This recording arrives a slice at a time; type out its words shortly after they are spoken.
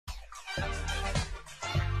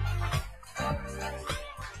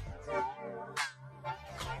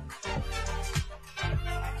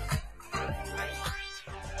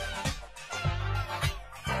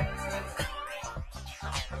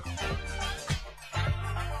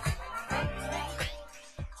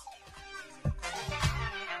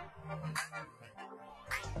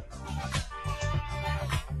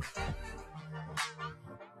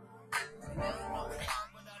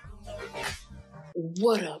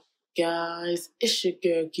What up, guys? It's your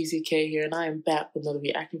girl KeezyKay here, and I am back with another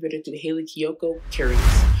reaction video to the Hayley Kiyoko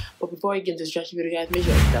Curious. But before I get into this reaction video, guys, make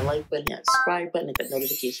sure you hit that like button, that subscribe button, and that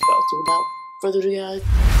notification bell. So without further ado, guys,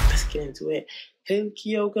 let's get into it. Hayley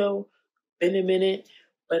Kiyoko, been a minute,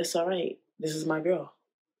 but it's alright. This is my girl.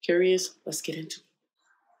 Curious, let's get into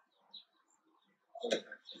it. It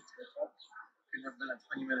never been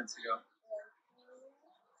 20 minutes ago.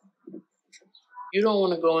 You don't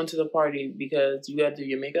want to go into the party because you got to do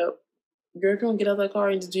your makeup. Girl, don't get out of the car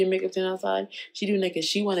and just do your makeup then outside. She doing that because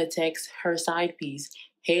she want to text her side piece,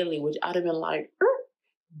 Hayley, which I'd have been like,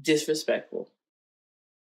 disrespectful.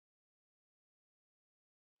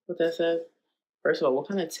 What that said? First of all, what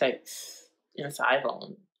kind of text in this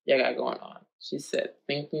iPhone y'all got going on? She said,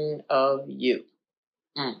 thinking of you.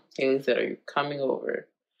 Hayley said, are you coming over?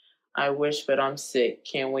 I wish, but I'm sick.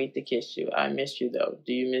 Can't wait to kiss you. I miss you, though.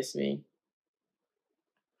 Do you miss me?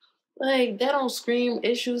 Like, that don't scream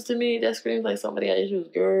issues to me. That screams like somebody got issues.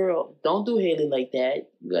 Girl, don't do Hayley like that.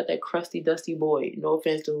 You got that crusty, dusty boy. No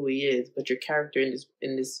offense to who he is, but your character in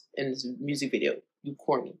this music video, you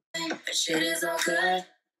corny. Shit is all good.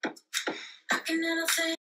 I can never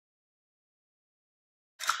think.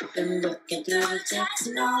 Been looking through the text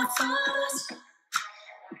and all the photos.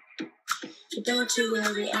 Don't you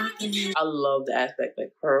worry, I can hear. I love the aspect,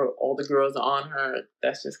 like her, all the girls are on her.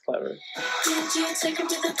 That's just clever. Did you take him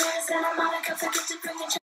to the bed? And I'm on a cup, forget to bring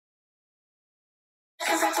it.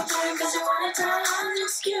 I'm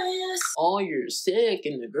just curious. Oh, you're sick,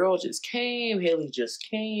 and the girl just came. Hayley just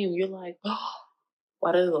came. You're like, oh,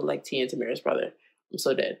 why does it look like T and Tamara's brother? I'm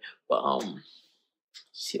so dead. But oh,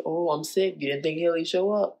 I'm sick. You didn't think Hayley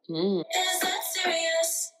show up? Is that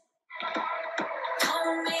serious?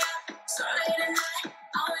 Call me up, sorry tonight.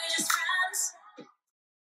 Are we just friends?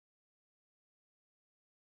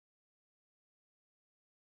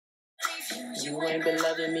 You ain't been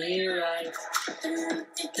loving me right. Been looking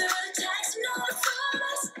through the text and all the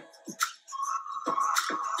photos.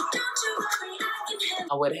 Don't you worry, I can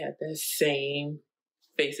handle. I would have had that same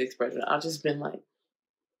face expression. I've just been like,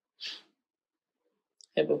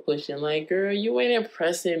 ever pushing, like, girl, you ain't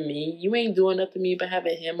impressing me. You ain't doing nothing to me but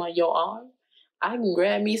having him on your arm. I can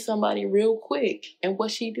grab me somebody real quick. And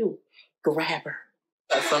what she do? Grab her.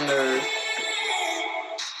 That's some nerve.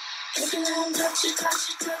 Touch you, touch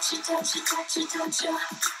you, touch you, touch you, touch you, touch you.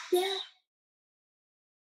 Yeah.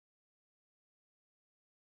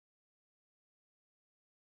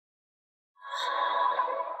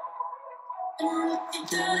 I'm looking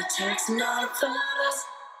through the text and all the photos.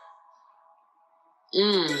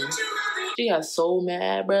 She got so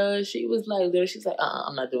mad, bro. She was like, she's like,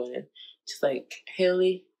 I'm not doing it. She's like,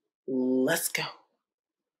 Hayley, let's go.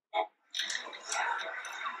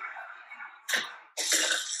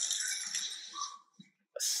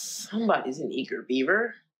 Somebody's an eager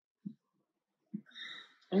beaver.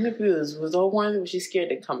 I'm confused. Was the whole one, was she scared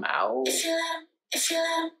to come out? If you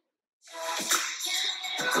let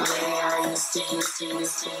the way I used to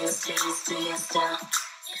stuff.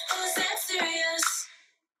 Is that serious?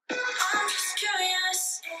 I'm just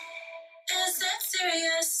curious. Is that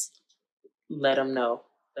serious? Let him know.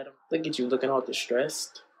 Look at you looking all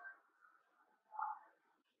distressed.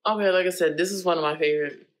 Okay, like I said, this is one of my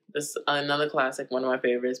favorite. This is another classic, one of my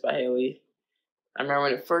favorites by Hayley. I remember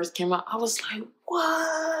when it first came out, I was like,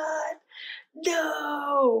 what?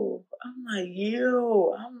 No. I'm like,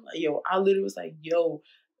 yo. I literally was like, yo,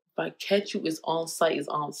 if I catch you, it's on site, it's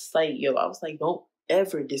on site, yo. I was like, don't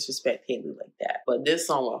ever disrespect Hayley like that. But this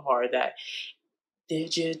song went hard. That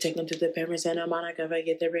did you take them to the parents and Monica if I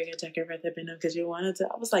get the ring and take her right there because you wanted to?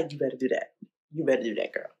 I was like, you better do that. You better do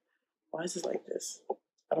that, girl. Why is this like this?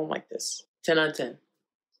 I don't like this. 10 out of 10.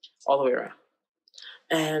 All the way around.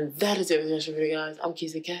 And that is it for this video, guys. I'm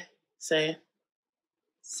KeezyKay saying,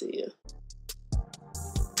 see ya.